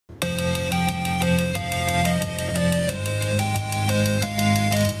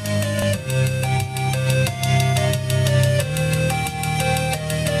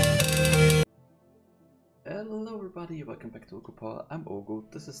welcome back to Oghu Power. I'm Oghu,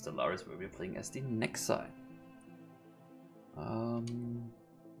 this is Stellaris, where we're playing as the NEXI.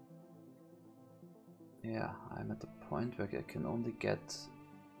 Yeah, I'm at the point where I can only get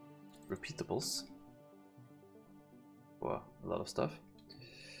repeatables for a lot of stuff.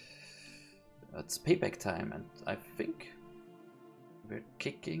 It's payback time, and I think we're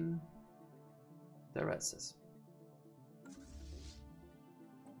kicking their asses.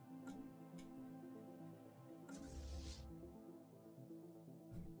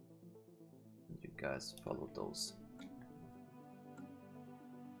 You guys follow those.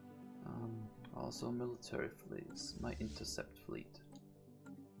 Also military fleets, my intercept fleet.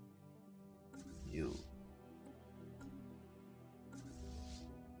 You.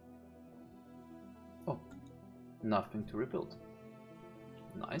 Oh, nothing to rebuild.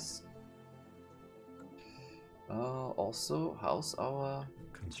 Nice. Also, how's our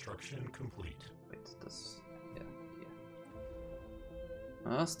construction complete? Wait, this, yeah,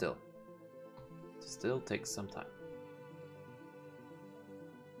 here. Still takes some time.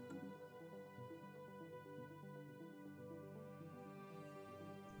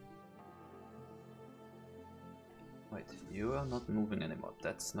 Wait, you are not moving anymore.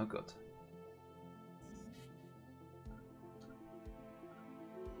 That's no good.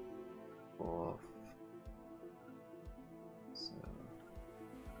 Or so,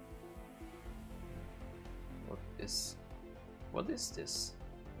 what is this?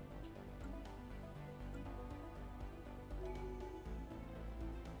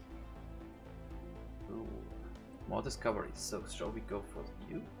 Ooh, more discoveries. So shall we go for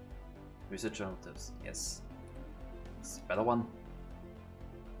you? Research alternatives. Yes. It's a better one.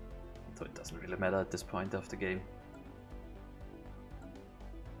 So it doesn't really matter at this point of the game.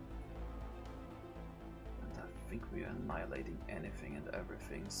 And I think we are annihilating anything and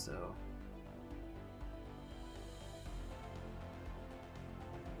everything, so...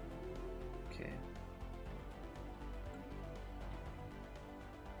 Okay.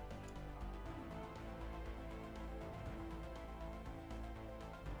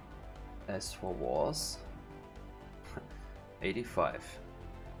 As for wars... 85.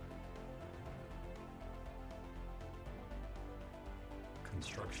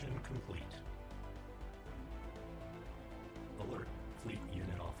 Construction complete. Alert, fleet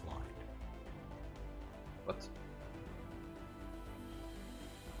unit offline. What?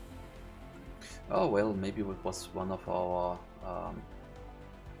 Oh well, maybe it was one of our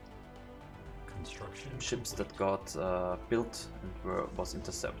construction ships complete. that got built and was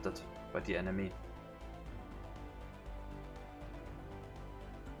intercepted by the enemy.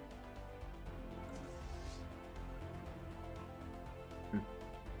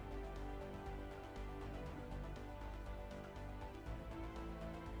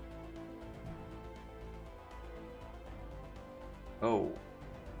 Oh.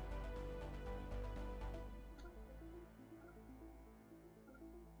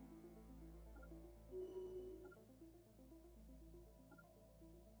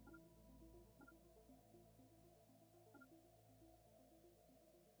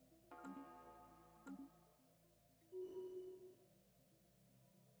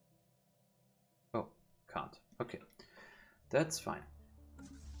 Oh, can't. Okay. That's fine.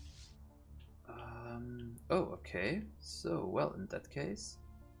 Oh, okay. So, well, in that case,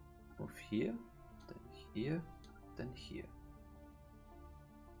 move here, then here, then here.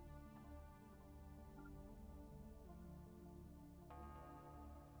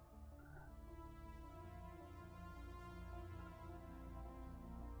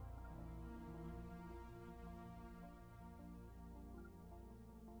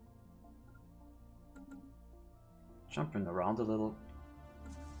 Jumping around a little.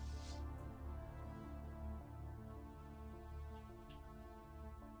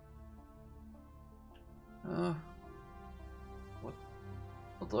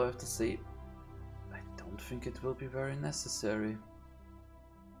 What do I have to say? I don't think it will be very necessary.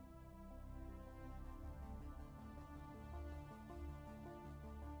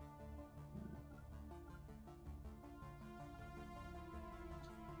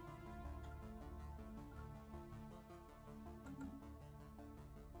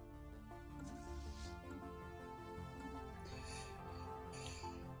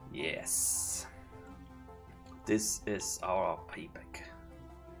 Yes. This is our payback.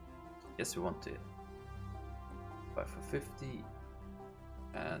 Yes, we want it. 5 for 50.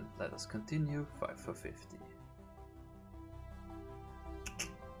 And let us continue. 5 for 50.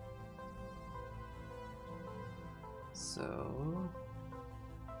 So...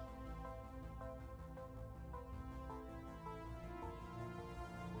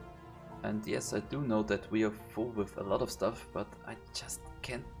 And yes, I do know that we are full with a lot of stuff, but I just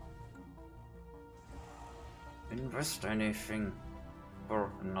can't invest anything for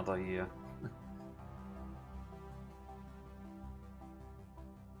another year.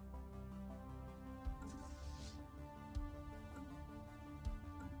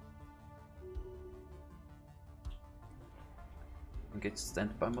 Engage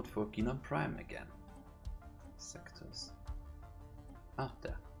standby mode for Ginon Prime again. Sectors. Ah,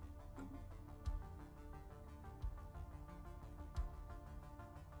 there.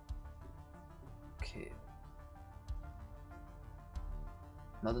 Okay.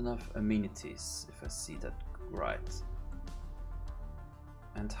 Not enough amenities, if I see that right.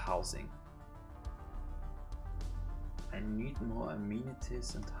 And housing. I need more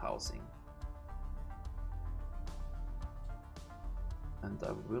amenities and housing. And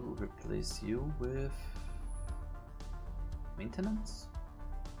I will replace you with maintenance?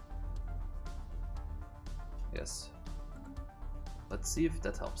 Yes. Let's see if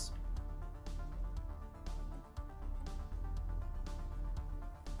that helps.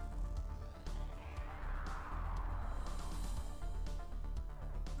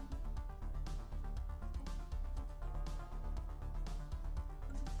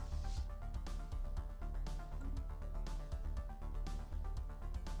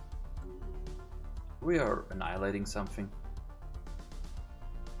 We are annihilating something.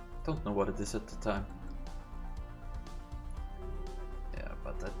 Don't know what it is at the time. Yeah,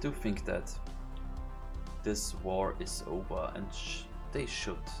 but I do think that this war is over and they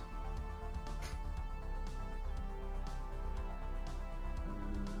should.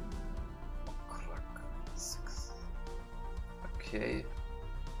 Okay.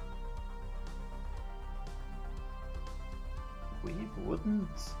 We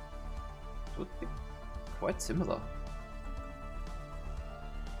wouldn't. It would be quite similar.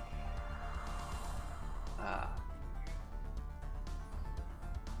 Ah.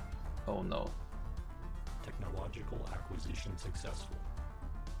 Oh no. Technological acquisition successful.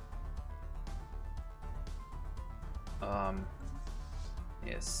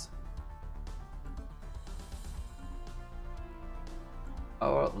 Yes.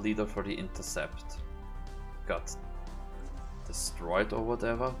 Our leader for the intercept got destroyed or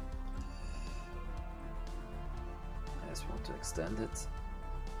whatever. I just want to extend it.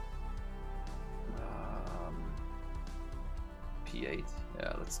 P8.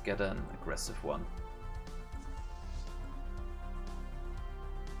 Yeah, let's get an aggressive one.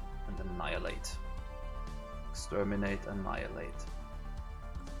 And annihilate. Exterminate, annihilate.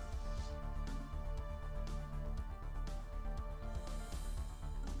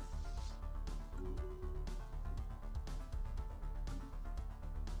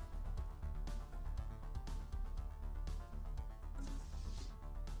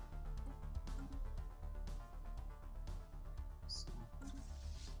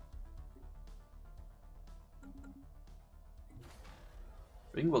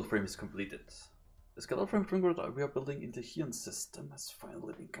 Ringworld frame is completed. The skeletal frame ringworld we are building in the Heian system has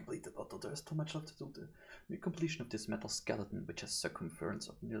finally been completed, although there is too much left to do. The mere completion of this metal skeleton, which has circumference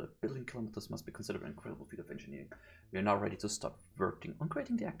of nearly 1 billion kilometers, must be considered an incredible feat of engineering. We are now ready to start working on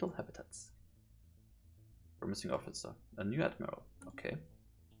creating the actual habitats. We're missing officer, a new admiral. Okay.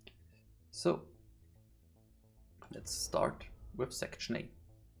 So, let's start with Section A.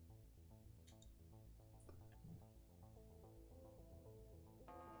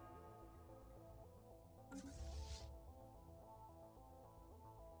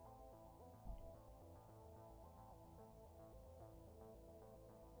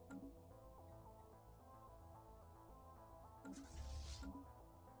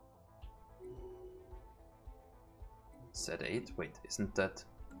 Set 8? Wait, isn't that...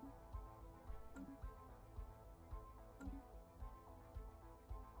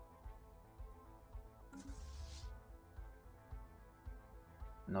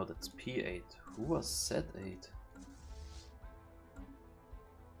 No, that's P8. Who was set 8?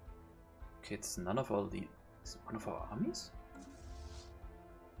 Okay, it's none of our lead... Is it one of our armies?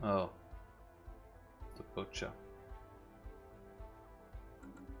 Oh. The Butcher.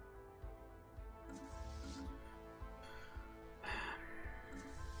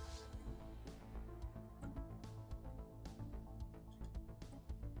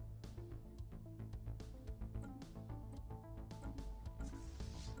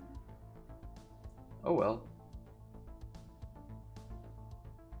 Oh well.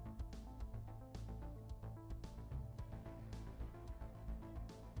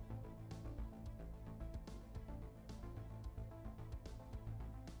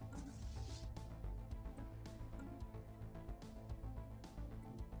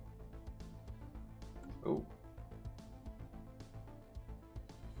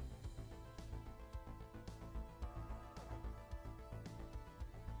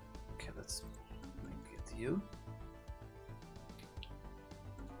 you.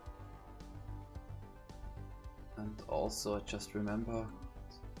 And also I just remember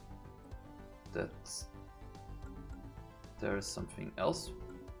that there is something else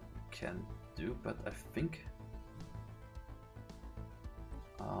we can do, but I think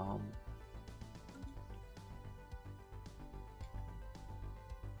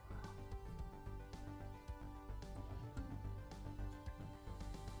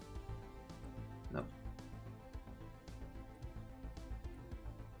no.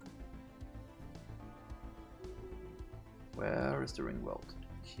 Where is the ring world?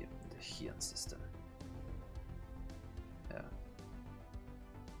 Here, in the Heian system. Yeah.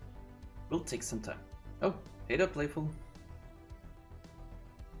 Will take some time. Oh, hey there, Playful.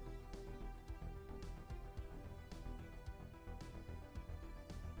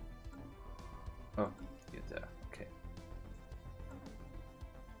 Oh, you're there. Okay.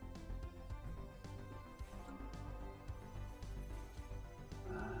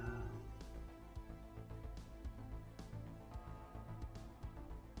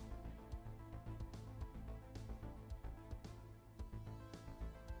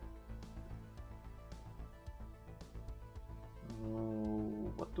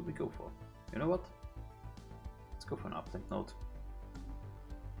 What do we go for? You know what? Let's go for an uplink node.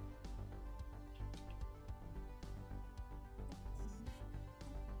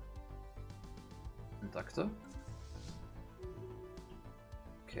 Inductor.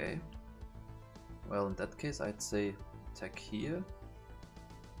 Okay. Well, in that case, I'd say attack here.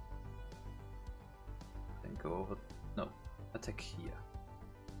 Then go over. No, attack here.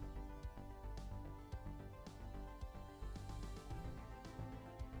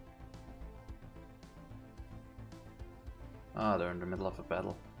 Ah, they're in the middle of a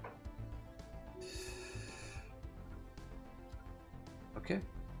battle. Okay.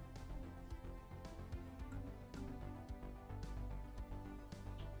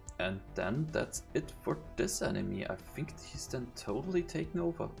 And then that's it for this enemy. I think he's then totally taken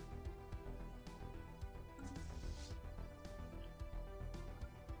over.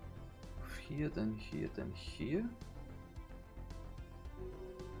 Here, then here, then here.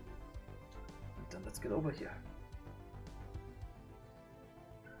 And then let's get over here.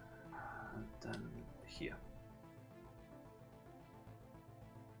 And then here.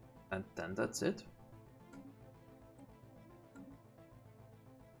 And then that's it.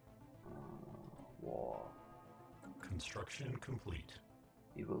 War. Construction complete.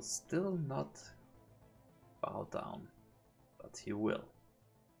 He will still not bow down, but he will.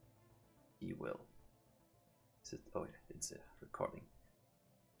 He will. Is it? Oh yeah, it's a recording.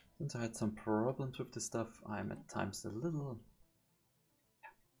 Since I had some problems with this stuff, I'm at times a little...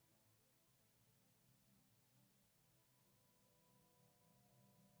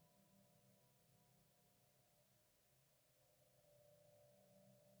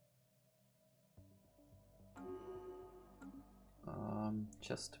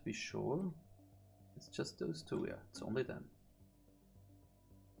 just to be sure, it's just those two, yeah, it's only them.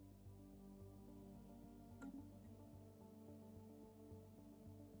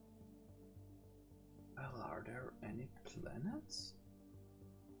 Well, are there any planets?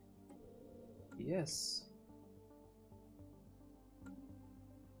 Yes.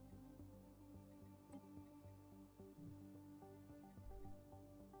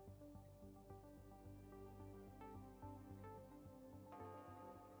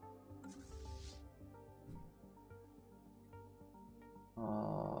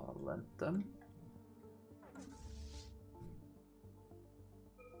 Lend them.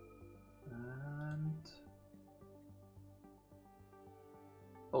 And...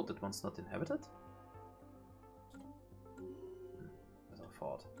 oh, that one's not inhabited? As I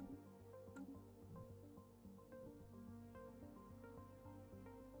thought.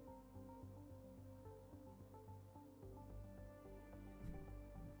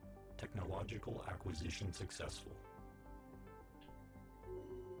 Technological acquisition successful.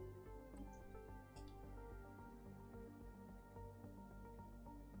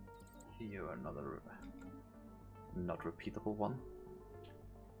 Here another not repeatable one.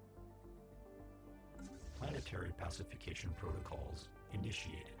 Planetary pacification protocols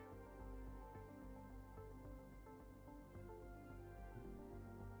initiated.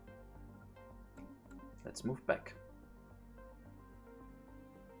 Let's move back.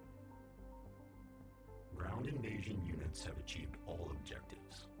 Ground invasion units have achieved all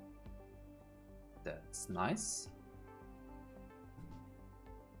objectives. That's nice.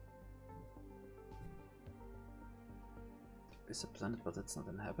 Is a planet, but it's not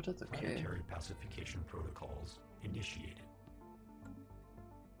inhabited. Okay. Planetary pacification protocols initiated.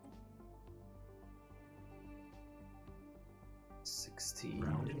 16,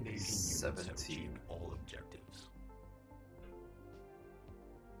 Ground invasion units have 17. achieved all objectives.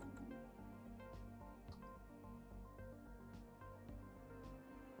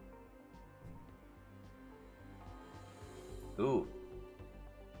 Ooh.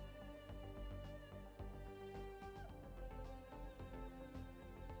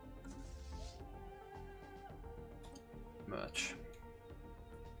 Merch.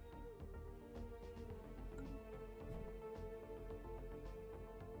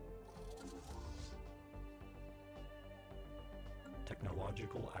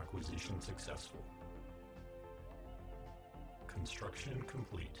 Technological acquisition successful. Construction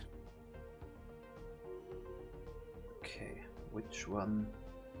complete. Okay, which one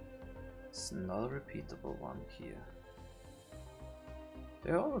is not a repeatable one here?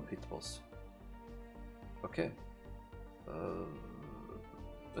 They're all repeatables. Okay.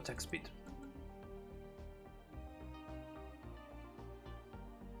 Attack speed.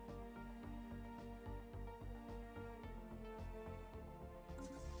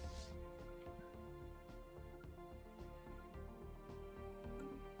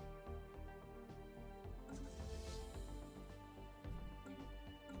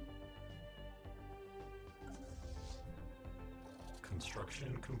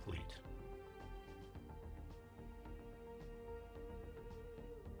 Construction complete.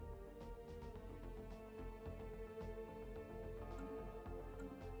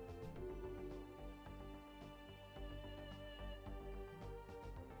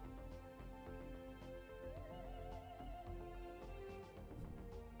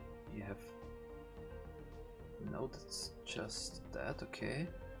 You have... No, that's just that, okay.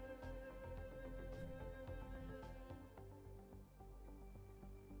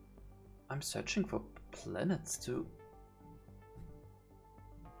 I'm searching for planets too.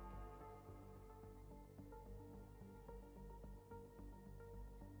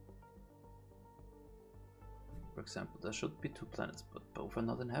 For example, there should be 2 planets, but both are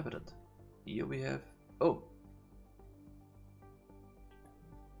not inhabited. Here we have... Oh!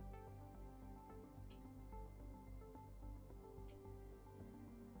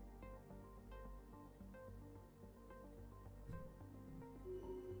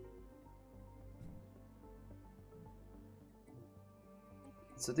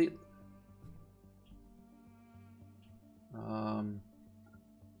 It's a deal.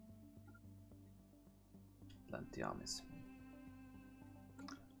 Land the armies.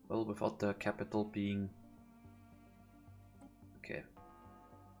 Well, without the capital being... Okay.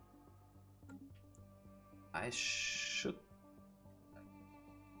 I should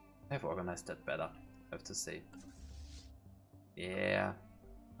have organized that better, I have to say. Yeah,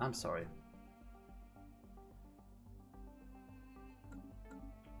 I'm sorry.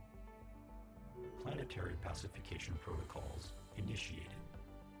 Planetary pacification protocols initiated.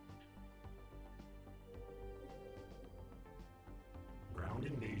 Ground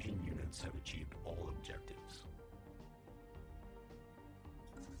invasion units have achieved all objectives.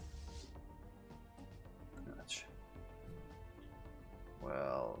 Much.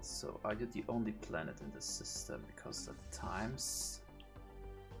 Well, so are you the only planet in the system? Because at times...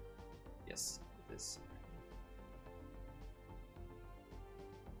 Yes, it is.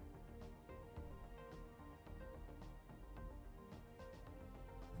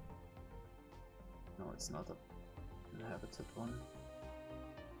 No, it's not an inhabited one.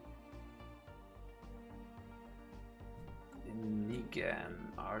 In Nigan,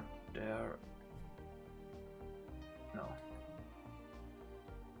 are there... No.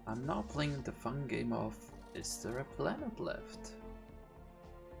 I'm now playing the fun game of, is there a planet left?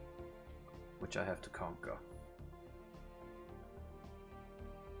 Which I have to conquer.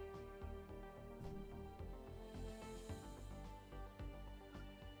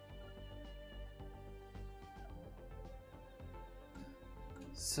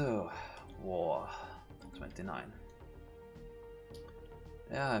 So, war 29.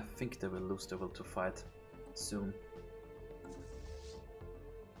 Yeah, I think they will lose the will to fight soon.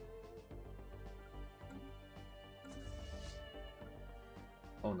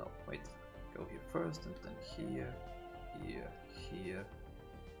 Oh no, wait. Go here first and then here, here, here.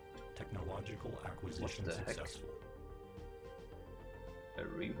 Technological acquisition What the heck? successful. A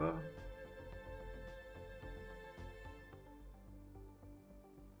river?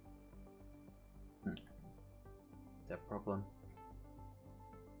 Their problem.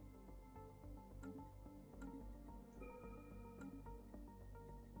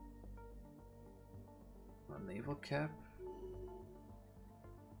 A naval cap.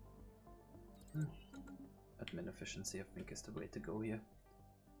 Admin efficiency, I think, is the way to go here.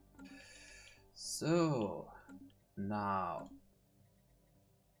 So now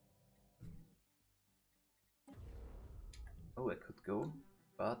Oh, I could go,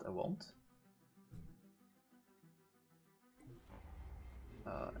 but I won't.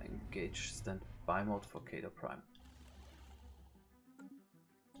 Engage standby mode for Kato Prime.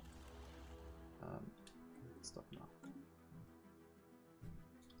 Stop now.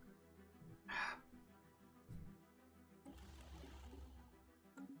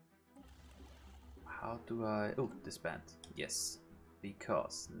 How do I... Oh, disband. Yes.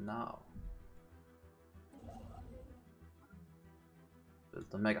 Because now... build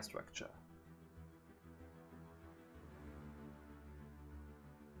the megastructure.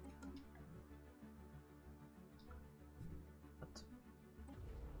 What?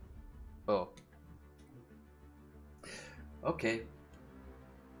 Oh. Okay.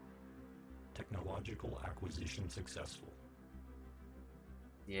 Technological acquisition successful.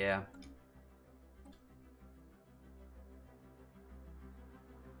 Yeah.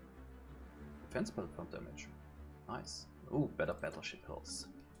 Defense platform damage. Nice. Ooh, better battleship hulls.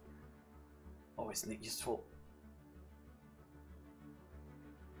 Always useful.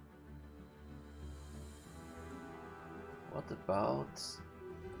 What about...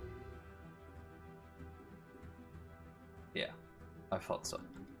 Yeah, I thought so.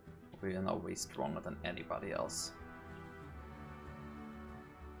 We are now way stronger than anybody else.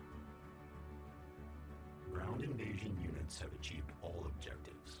 Ground invasion units have achieved all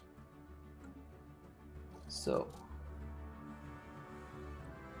objectives. So...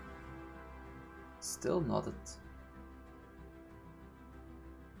 still not it.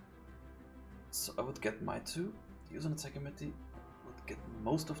 So I would get my two. Use an attack committee would get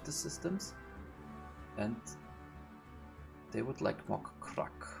most of the systems, and they would like mock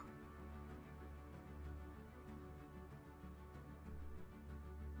crack.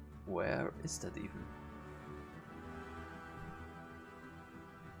 Where is that even?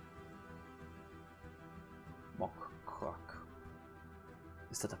 Mock crack.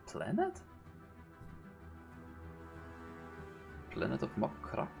 Is that a planet? Planet of mock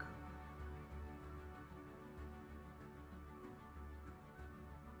crack?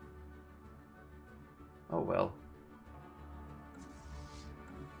 Oh well.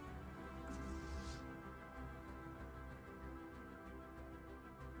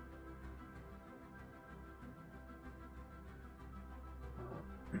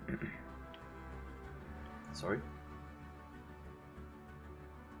 Sorry.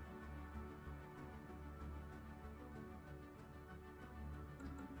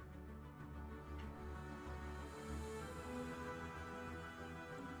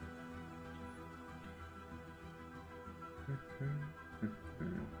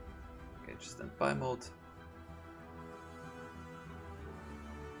 Okay, just standby mode.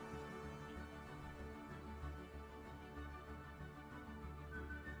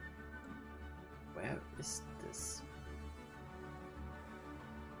 Where is this?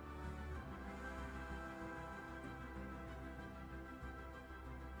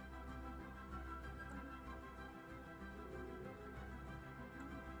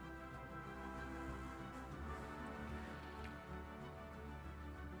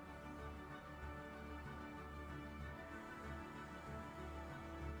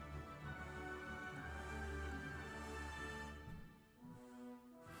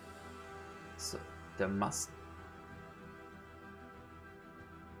 So there must...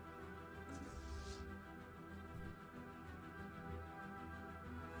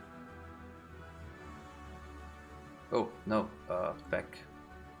 Oh, no, back.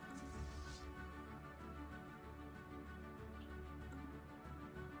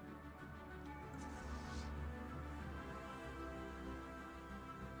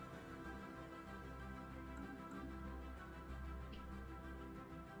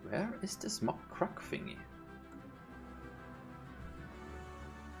 Where is this mock crack thingy?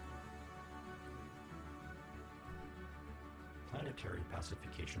 Planetary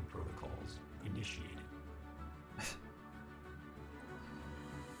pacification protocols initiated.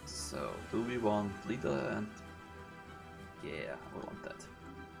 So, do we want leader and... yeah, we want that.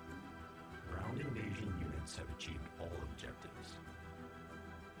 Ground invasion units have achieved all objectives.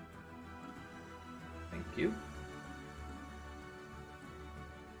 Thank you.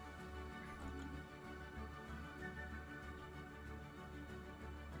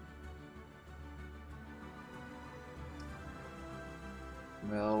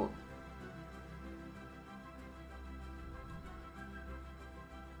 Well...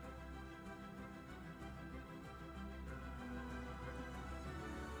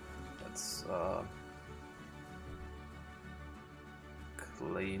 let's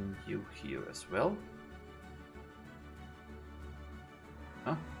claim you here as well.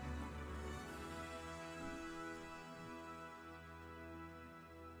 Huh?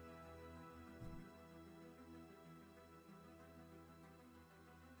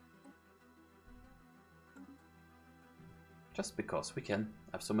 Just because we can.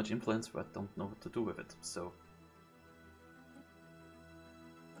 I have so much influence, but I don't know what to do with it, so...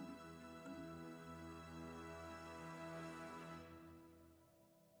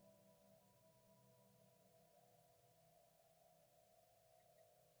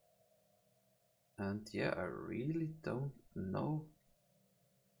 And yeah, I really don't know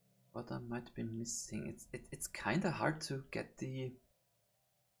what I might be missing. It's kind of hard to get the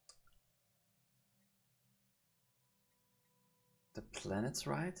planets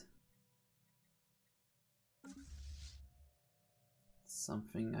right.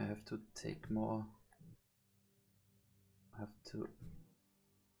 Something I have to take more. I have to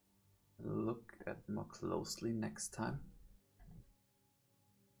look at more closely next time.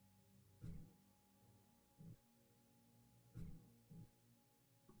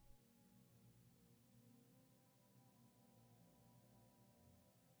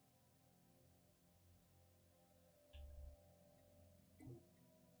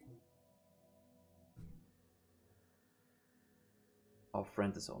 Our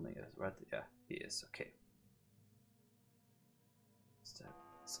friend is owning it, right? Yeah, he is. Okay. Is that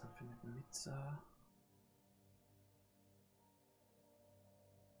something at Mitza?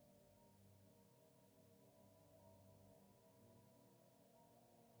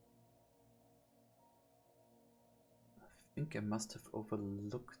 I think I must have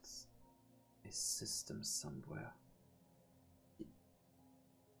overlooked a system somewhere.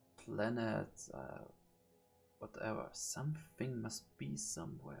 Planet, whatever. Something must be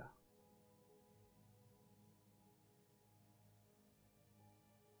somewhere.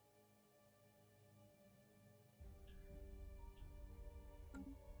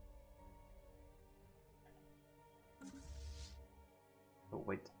 Oh,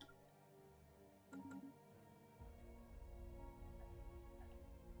 wait.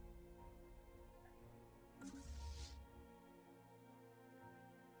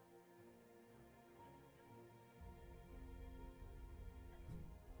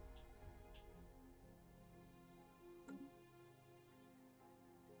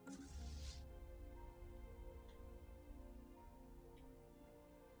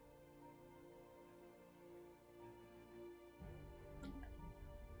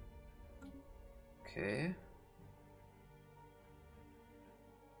 Okay.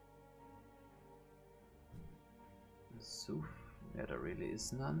 Zoof. Yeah, there really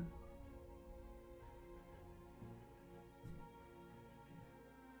is none.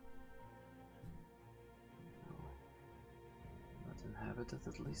 No. Not inhabited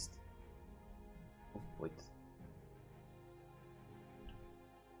at least. Oh, wait.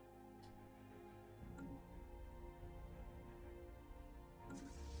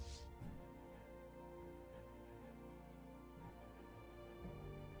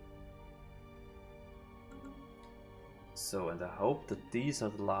 So, and I hope that these are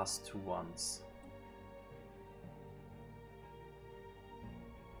the last two ones.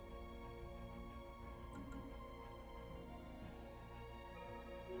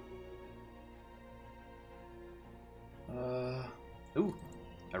 Ooh,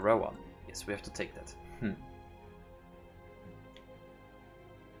 a rare one. Yes, we have to take that.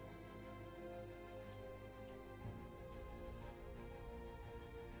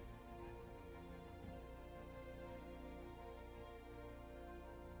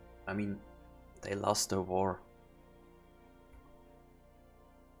 I mean, they lost the war.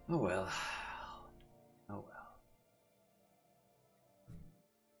 Oh well. Oh well.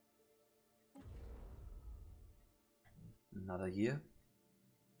 Another year.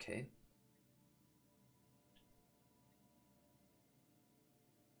 Okay.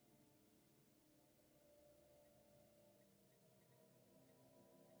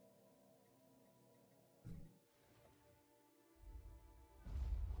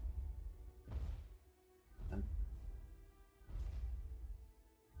 And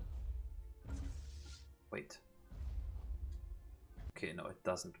wait. Okay, no, it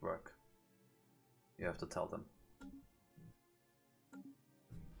doesn't work. You have to tell them.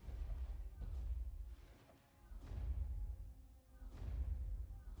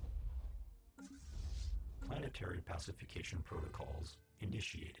 Planetary pacification protocols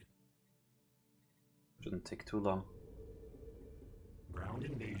initiated. Shouldn't take too long. Ground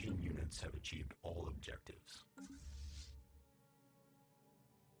invasion units have achieved all objectives.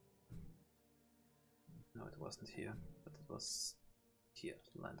 No, it wasn't here, but it was here,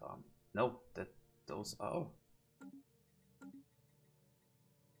 land army. No, those are... Oh.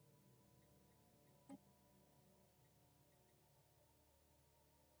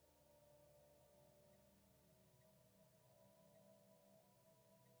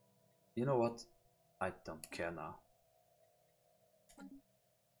 You know what? I don't care now.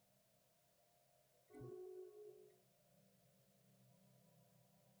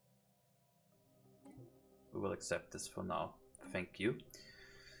 we will accept this for now. Thank you.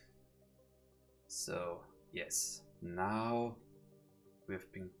 So, yes, now we've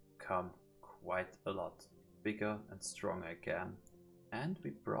become quite a lot bigger and stronger again, and we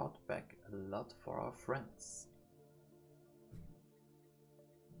brought back a lot for our friends.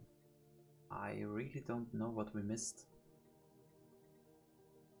 I really don't know what we missed.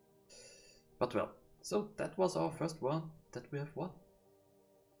 But well, so that was our first one that we have won.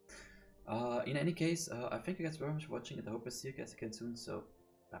 In any case, I thank you guys very much for watching, and I hope I see you guys again soon, so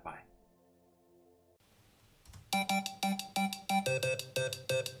bye bye.